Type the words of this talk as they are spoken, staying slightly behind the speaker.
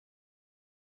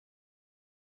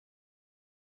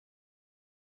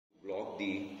block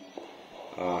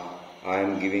I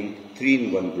am giving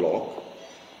 3-in-1 block,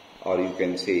 or you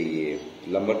can say a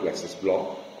lumbar plexus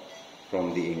block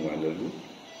from the inguinal root.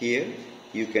 Here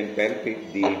you can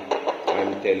palpate the, I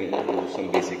am telling you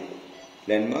some basic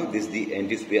landmark. This is the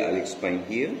anterior spine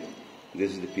here,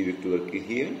 this is the pubic tubercle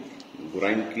here,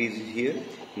 groin crease here.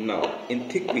 Now in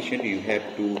thick patient you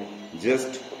have to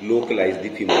just localize the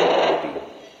femoral artery.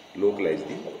 Localize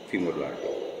the femoral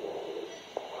artery.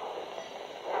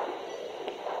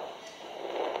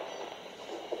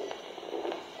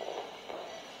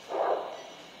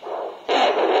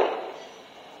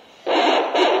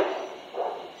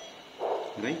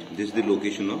 Right, this is the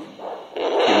location of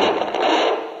femoral artery.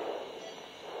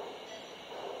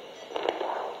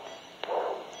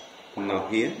 Now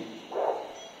here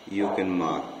you can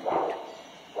mark it,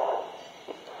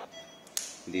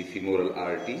 the femoral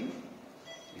artery,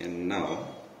 and now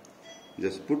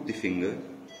just put the finger.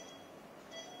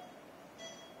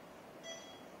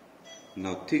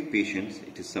 Now thick patients,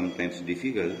 it is sometimes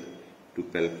difficult to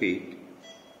palpate.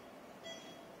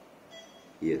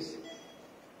 Yes.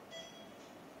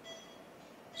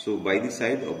 So by the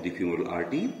side of the femoral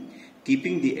artery,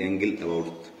 keeping the angle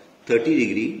about 30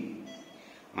 degree,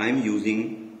 I am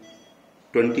using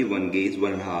 21 gauge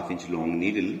 1.5 inch long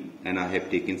needle, and I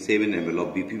have taken 7 ml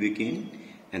of bupivacaine,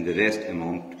 and the rest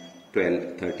amount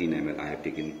 12-13 ml I have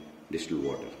taken distilled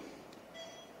water.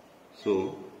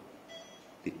 So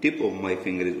the tip of my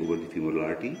finger is over the femoral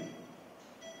artery.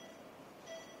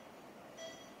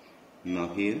 Now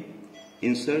here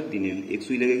insert the needle. एक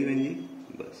सुई लगेगी बहन जी,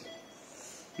 बस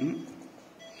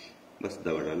बस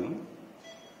दवा डालो.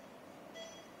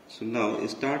 So now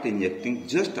start injecting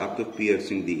just after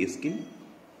piercing the skin,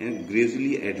 and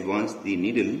gradually advance the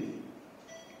needle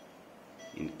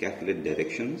in calculated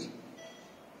directions.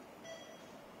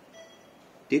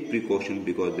 Take precaution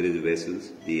because there is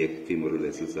vessels, the femoral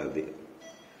vessels are there.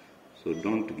 So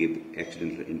don't give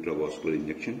accidental intravascular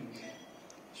injection.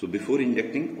 So before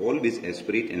injecting, always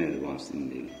aspirate and advance the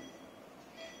needle.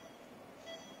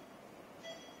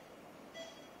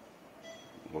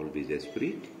 Always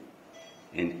aspirate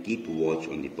and keep watch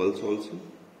on the pulse also.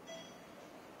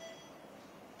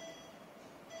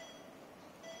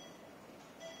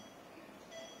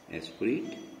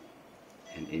 Aspirate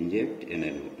and inject and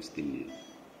advance the needle.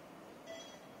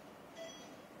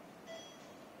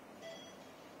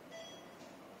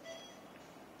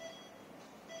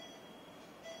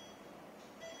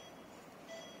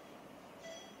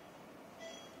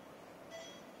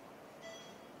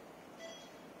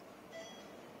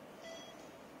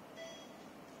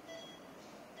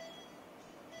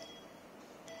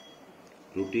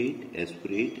 Rotate,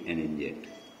 aspirate and inject.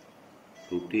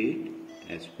 Rotate,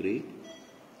 aspirate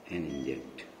and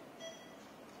inject.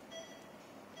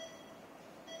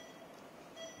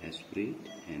 Aspirate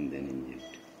and then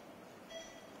inject.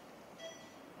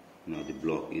 Now the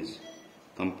block is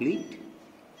complete,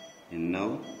 and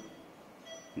now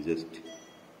just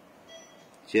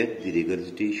check the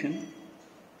regurgitation.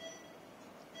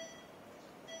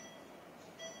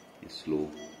 Slow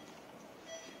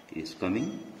is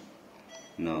coming.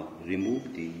 Now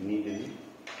remove the needle,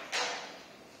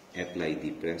 apply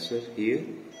the pressure here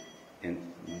and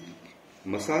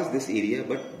massage this area,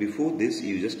 but before this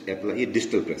you just apply a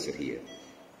distal pressure here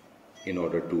in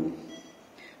order to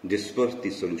disperse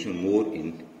the solution more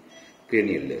in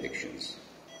cranial directions.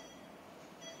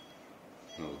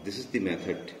 Now this is the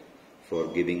method for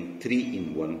giving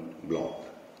 3-in-1 block.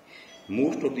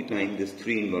 Most of the time this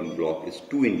 3-in-1 block is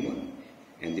 2-in-1.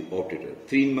 And the obturator.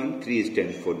 3-in-1, 3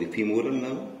 stands for the femoral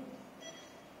nerve,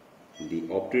 the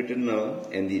obturator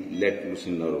nerve, and the latissimus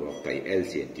nerve of thigh,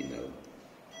 LCNT nerve.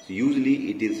 So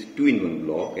usually it is 2-in-1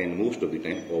 block, and most of the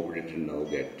time obturator nerve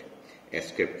get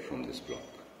escaped from this block.